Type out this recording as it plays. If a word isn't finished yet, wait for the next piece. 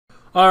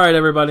Alright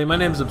everybody, my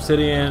name's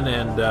Obsidian,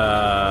 and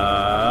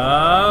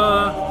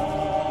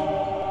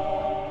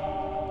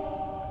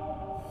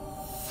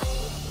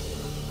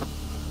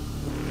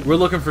we're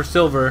looking for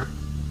silver.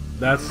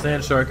 That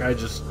sand shark I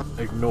just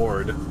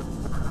ignored.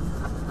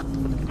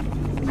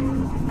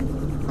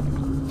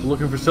 We're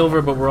looking for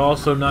silver, but we're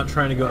also not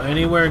trying to go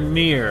anywhere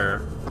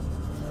near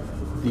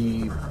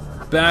the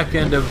back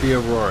end of the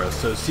Aurora.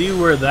 So see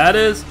where that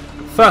is?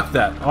 Fuck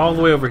that. All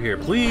the way over here,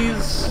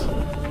 please.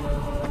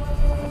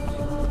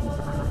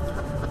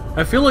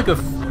 I feel like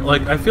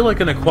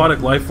an aquatic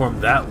life form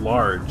that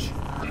large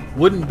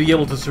wouldn't be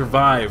able to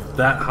survive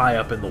that high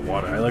up in the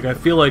water. I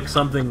feel like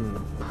something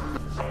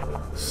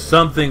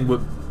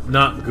would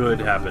not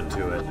good happen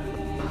to it.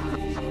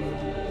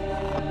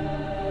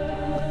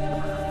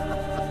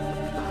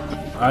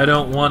 I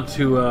don't want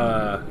to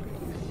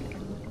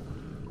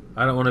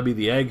be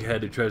the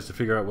egghead who tries to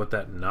figure out what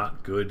that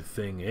not good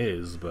thing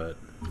is, but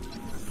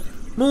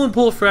moon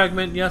pool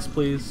fragment, yes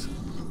please.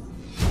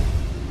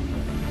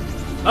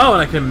 Oh,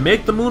 and I can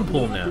make the moon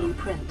pool now.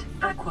 Blueprint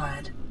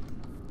acquired.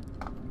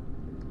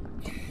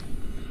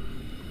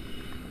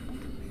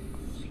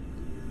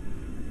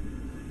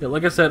 Yeah,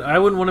 like I said, I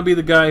wouldn't want to be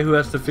the guy who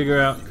has to figure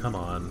out... Come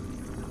on.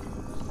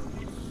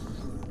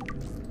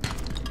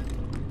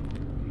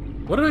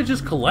 What did I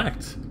just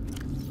collect?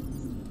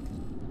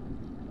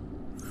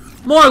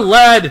 More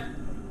lead!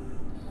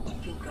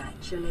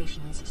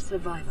 Congratulations,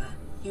 survivor.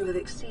 You have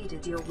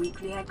exceeded your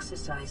weekly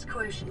exercise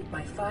quotient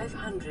by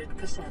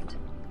 500%.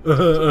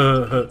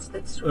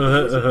 That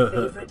swimming is your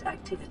favorite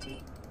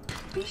activity.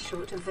 Be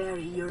sure to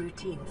vary your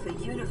routine for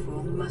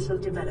uniform muscle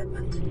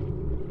development.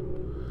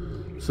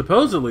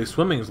 Supposedly,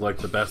 swimming's like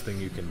the best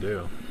thing you can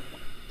do.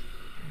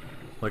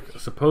 Like,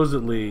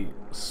 supposedly,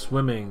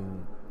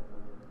 swimming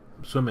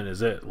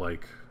is it.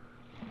 Like,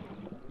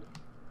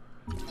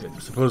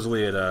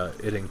 supposedly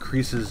it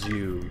increases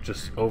you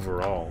just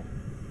overall.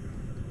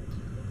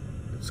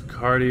 It's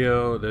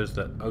cardio. There's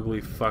that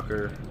ugly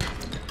fucker.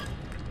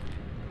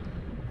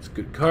 It's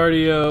good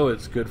cardio.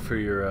 It's good for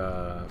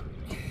your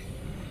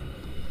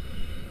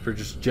for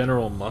just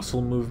general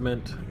muscle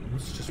movement.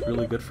 It's just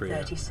really good for you.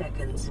 30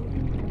 seconds.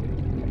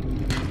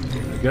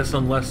 I guess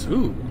unless...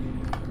 Ooh.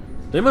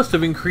 They must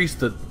have increased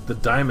the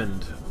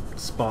diamond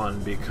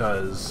spawn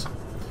because...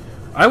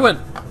 I went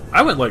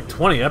like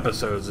 20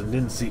 episodes and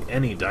didn't see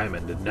any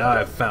diamond, and now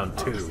I've found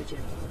 2. Oxygen.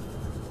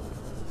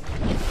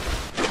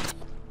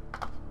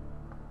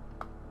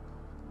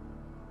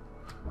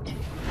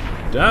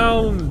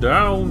 Down,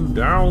 down,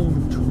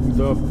 down to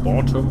the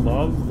bottom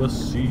of the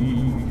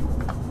sea.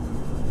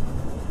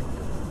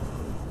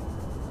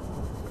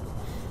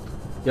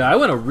 Yeah, I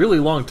went a really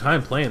long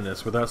time playing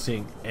this without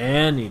seeing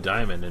any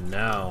diamond, and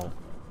now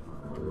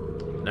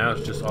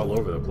it's just all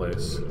over the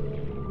place.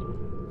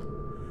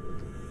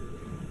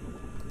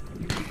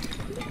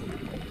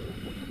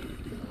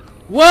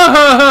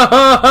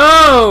 Whoa!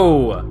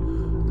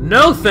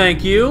 No,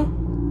 thank you.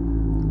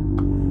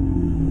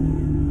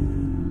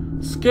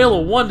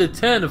 Scale of 1 to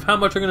 10 of how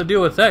much I'm gonna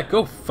deal with that.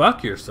 Go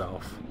fuck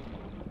yourself.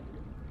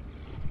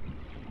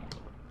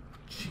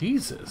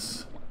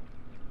 Jesus.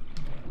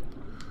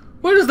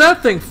 Where does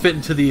that thing fit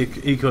into the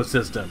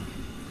ecosystem?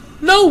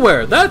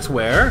 Nowhere! That's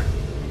where!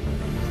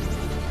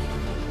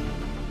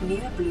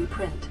 New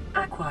blueprint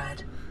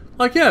acquired.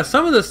 Like, yeah,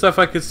 some of this stuff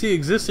I could see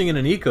existing in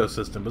an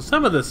ecosystem, but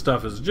some of this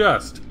stuff is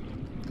just...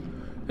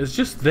 It's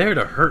just there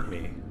to hurt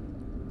me.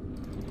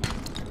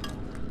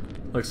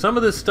 Like, some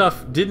of this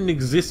stuff didn't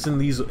exist in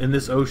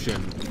this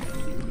ocean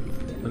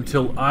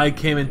until I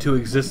came into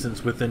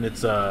existence within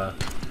its, That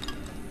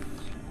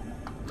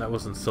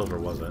wasn't silver,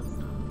 was it?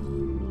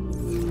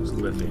 It was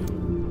lithium.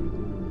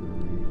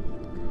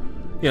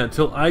 Yeah,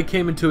 until I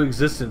came into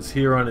existence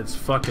here on its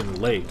fucking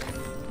lake.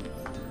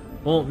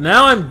 Well,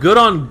 now I'm good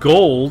on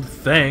gold,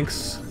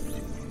 thanks.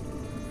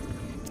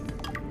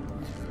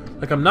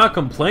 Like, I'm not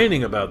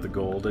complaining about the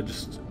gold, I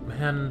just...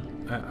 Man,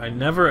 I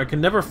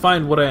can never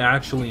find what I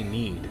actually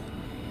need.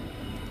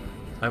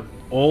 I've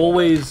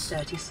always...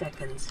 30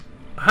 seconds.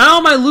 How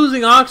am I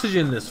losing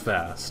oxygen this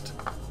fast?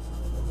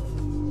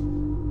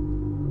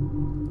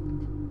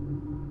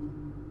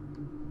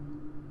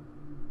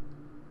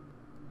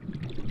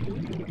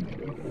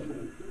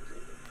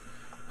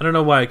 I don't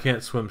know why I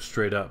can't swim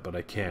straight up, but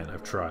I can.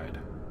 I've tried.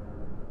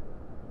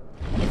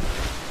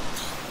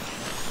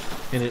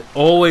 And it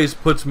always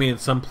puts me in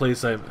some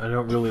place I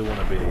don't really want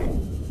to be.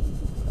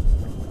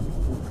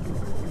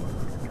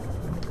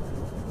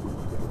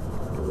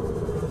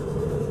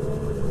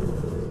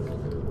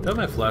 Do I have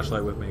my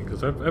flashlight with me?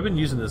 Because I've been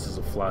using this as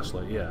a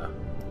flashlight, yeah.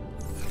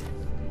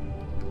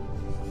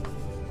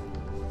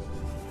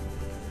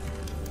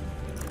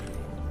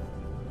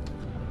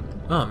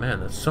 Oh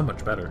man, that's so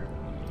much better.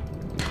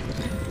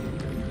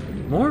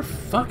 More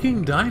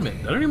fucking diamond.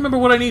 I don't even remember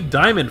what I need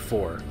diamond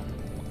for.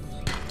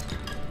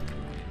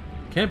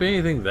 Can't be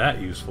anything that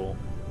useful.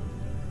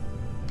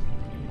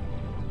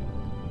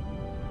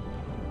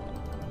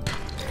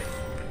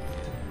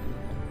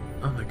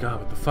 Oh my god,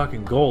 with the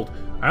fucking gold.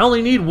 I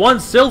only need 1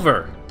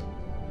 silver!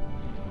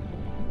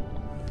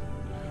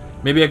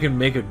 Maybe I can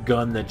make a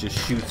gun that just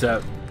shoots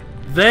out.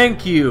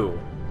 Thank you!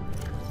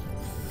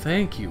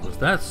 Thank you. Was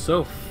that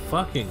so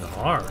fucking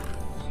hard?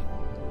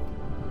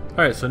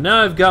 Alright, so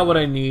now I've got what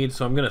I need,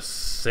 so I'm gonna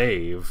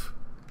save.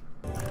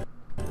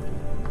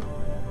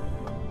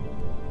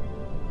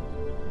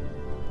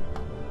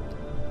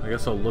 I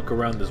guess I'll look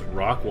around this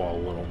rock wall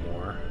a little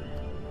more.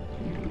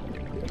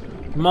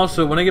 I'm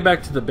also, when I get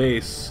back to the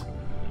base,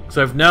 because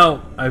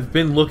I've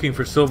been looking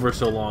for silver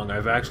so long,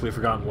 I've actually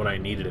forgotten what I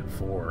needed it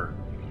for.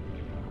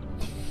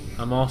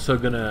 I'm also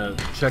gonna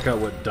check out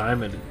what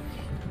diamond...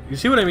 You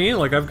see what I mean?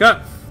 Like, I've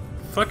got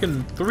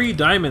fucking 3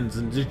 diamonds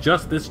in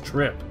just this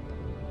trip.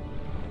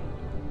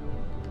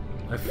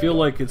 I feel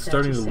like it's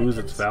starting to lose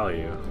its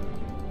value.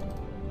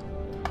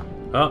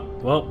 Oh,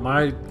 well,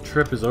 my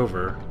trip is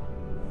over.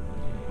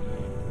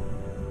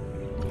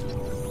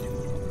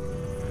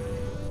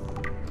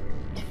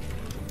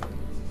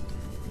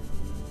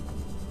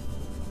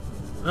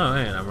 Oh,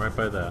 man, I'm right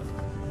by that.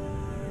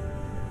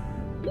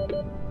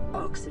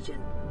 Oxygen.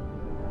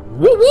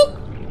 Whoop whoop!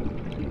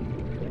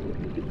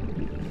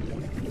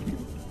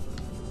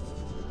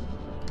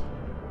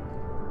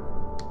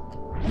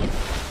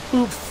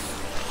 Oof.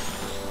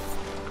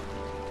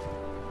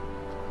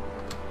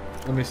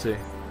 Let me see.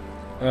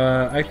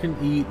 I can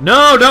eat...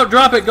 No! Don't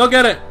drop it! Go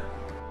get it!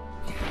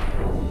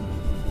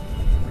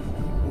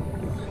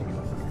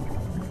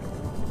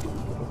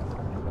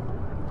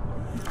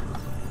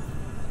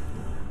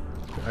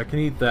 I can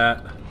eat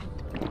that.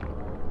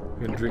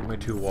 I'm gonna drink my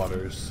 2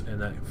 waters,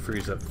 and that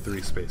frees up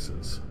 3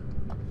 spaces.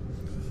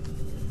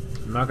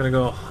 I'm not gonna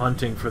go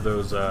hunting for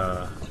those,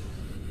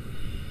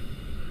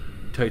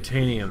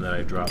 titanium that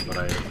I dropped, but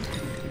I...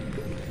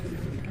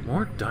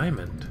 More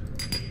diamond.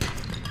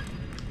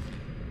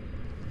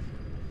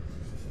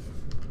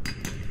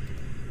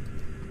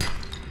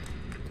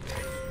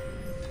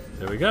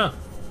 There we go.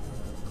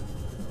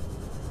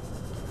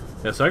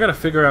 Yeah, so I gotta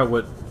figure out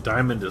what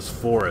diamond is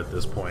for at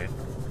this point.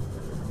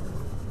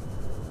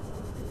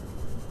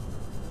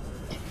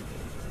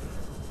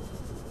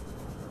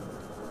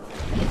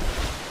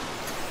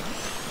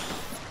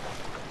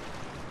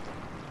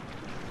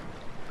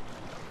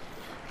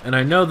 And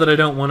I know that I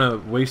don't want to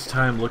waste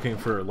time looking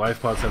for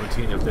LifePod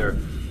 17 if they're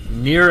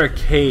near a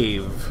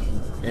cave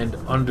and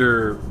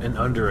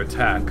under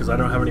attack, because I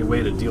don't have any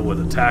way to deal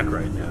with attack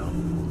right now.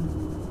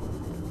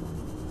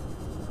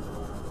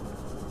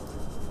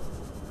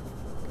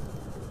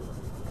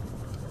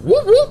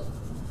 Whoop whoop!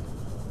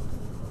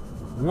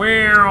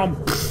 Well,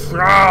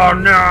 oh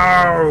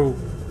no!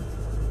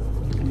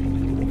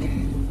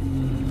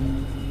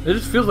 It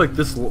just feels like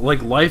this,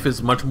 like life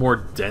is much more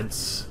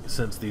dense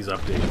since these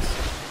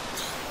updates.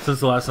 Since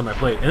the last time I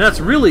played. And that's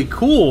really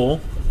cool!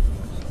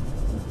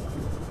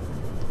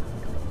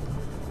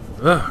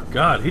 Ugh,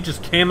 God, he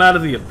just came out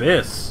of the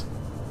abyss.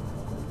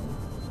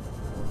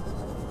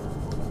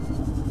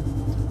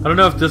 I don't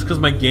know if this because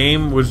my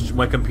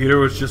computer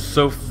was just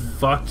so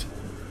fucked,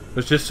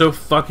 was just so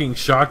fucking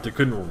shocked it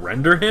couldn't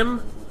render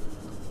him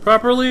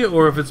properly,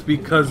 or if it's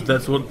because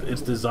that's what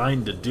it's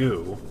designed to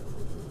do.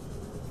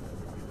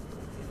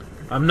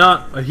 I'm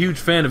not a huge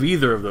fan of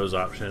either of those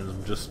options,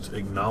 I'm just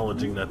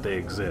acknowledging that they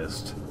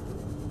exist.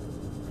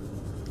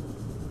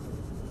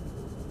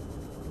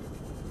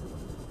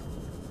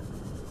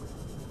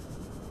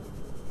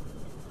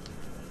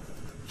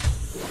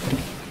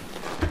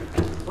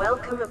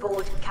 Welcome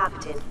aboard,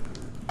 Captain.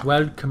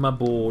 Welcome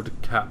aboard,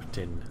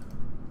 Captain.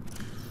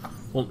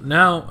 Well,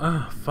 now...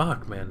 Oh,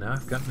 fuck, man. Now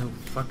I've got no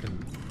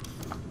fucking...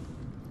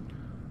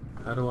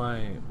 How do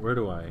I... Where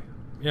do I...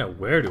 Yeah,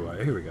 where do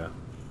I... Here we go.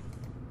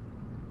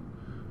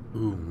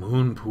 Ooh,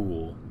 moon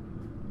pool.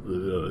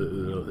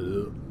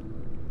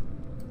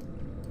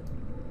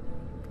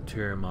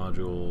 Interior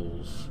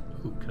modules.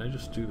 Ooh, can I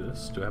just do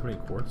this? Do I have any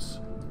quartz?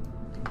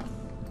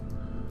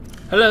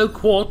 Hello,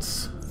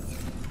 quartz.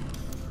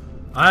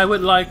 I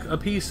would like a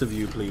piece of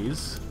you,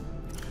 please.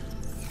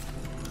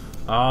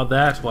 Ah,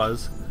 that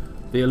was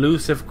the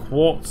elusive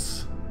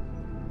quartz.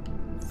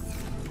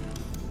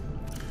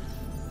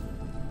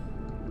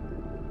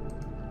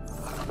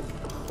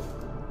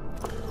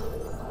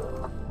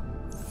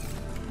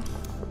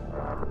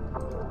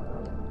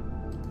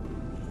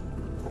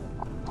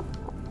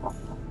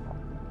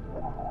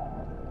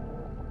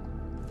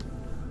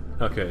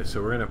 Okay,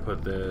 so we're gonna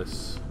put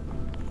this,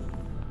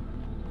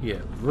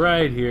 yeah,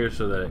 right here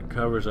so that it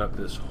covers up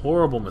this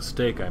horrible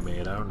mistake I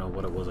made. I don't know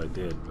what it was I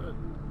did, but...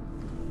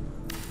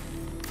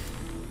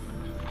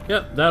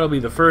 Yep, that'll be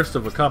the first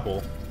of a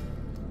couple.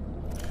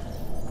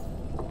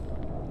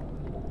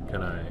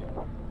 Can I...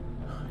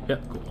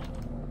 Yep, cool.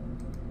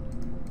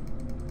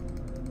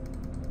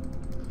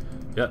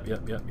 Yep.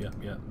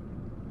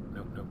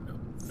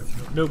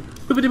 Nope.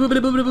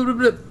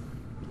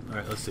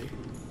 Alright, let's see.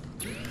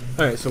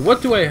 Alright, so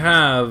what do I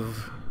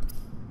have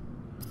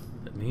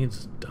that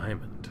needs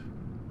diamond?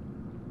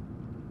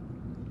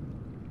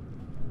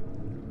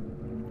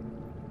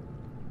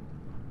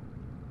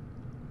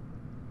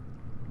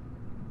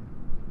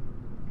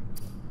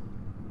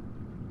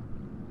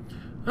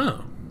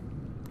 Oh,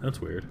 that's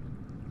weird.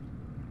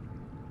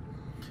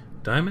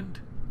 Diamond?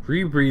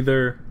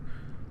 Rebreather.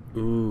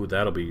 Ooh,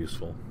 that'll be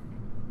useful.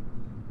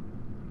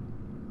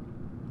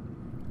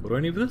 What do I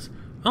need for this?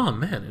 Oh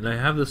man, and I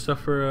have this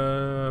stuff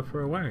for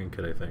a wiring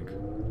kit, I think.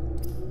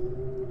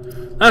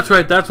 That's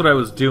right, that's what I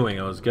was doing.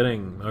 I was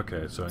getting...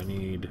 Okay, so I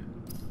need...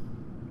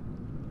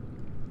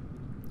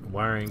 a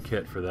wiring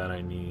kit. For that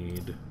I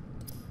need...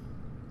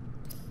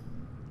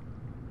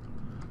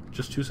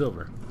 just 2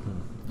 silver.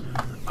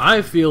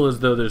 I feel as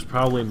though there's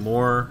probably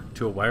more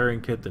to a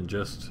wiring kit than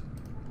just...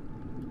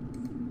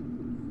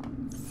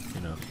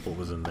 you know, what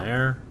was in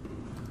there.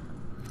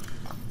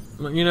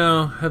 You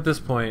know, at this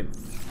point,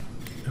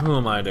 who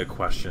am I to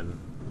question?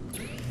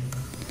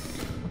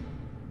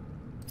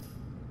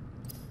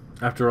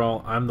 After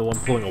all, I'm the one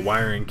pulling a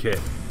wiring kit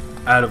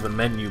out of a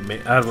menu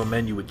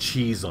with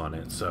cheese on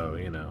it, so,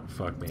 you know,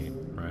 fuck me,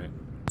 right?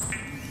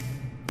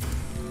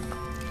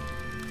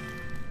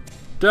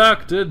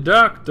 Doctor,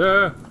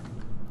 doctor,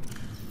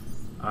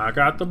 I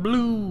got the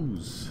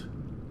blues.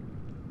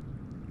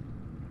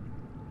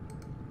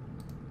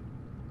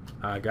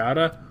 I got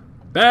a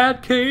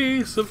bad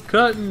case of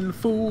cutting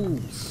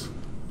fools.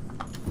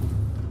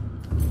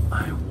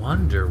 I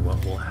wonder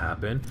what will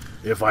happen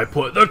if I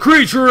put the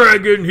creature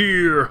egg in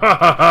here. Ha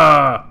ha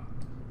ha.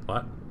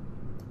 What?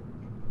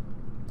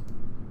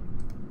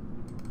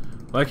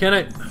 Why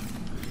can't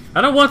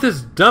I don't want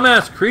this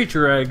dumbass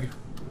creature egg.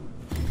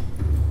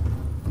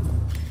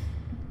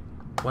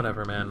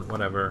 Whatever, man.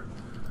 Whatever.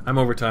 I'm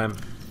overtime.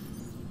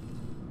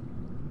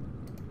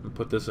 And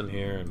put this in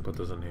here and put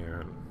this in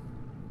here.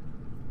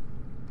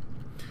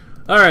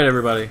 Alright,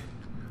 everybody.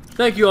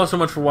 Thank you all so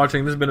much for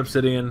watching. This has been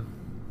Obsidian.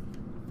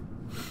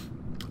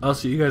 I'll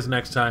see you guys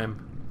next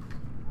time.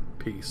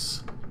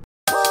 Peace.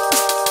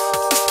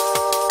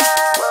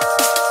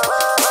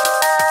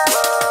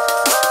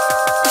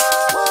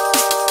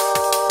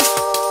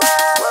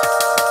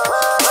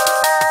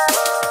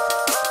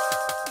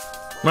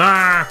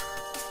 Ah!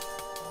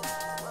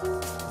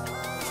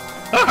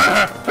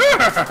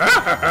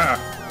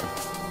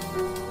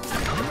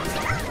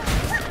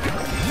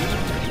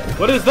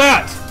 What is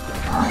that?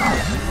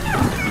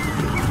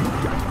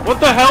 What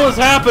the hell is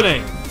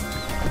happening?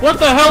 What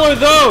the hell are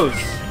those?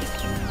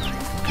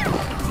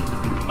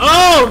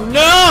 Oh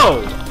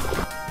no!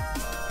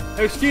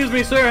 Excuse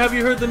me, sir, have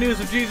you heard the news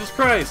of Jesus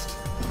Christ?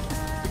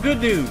 The good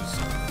news.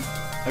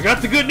 I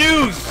got the good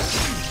news!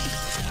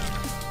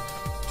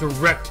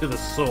 Direct to the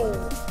soul.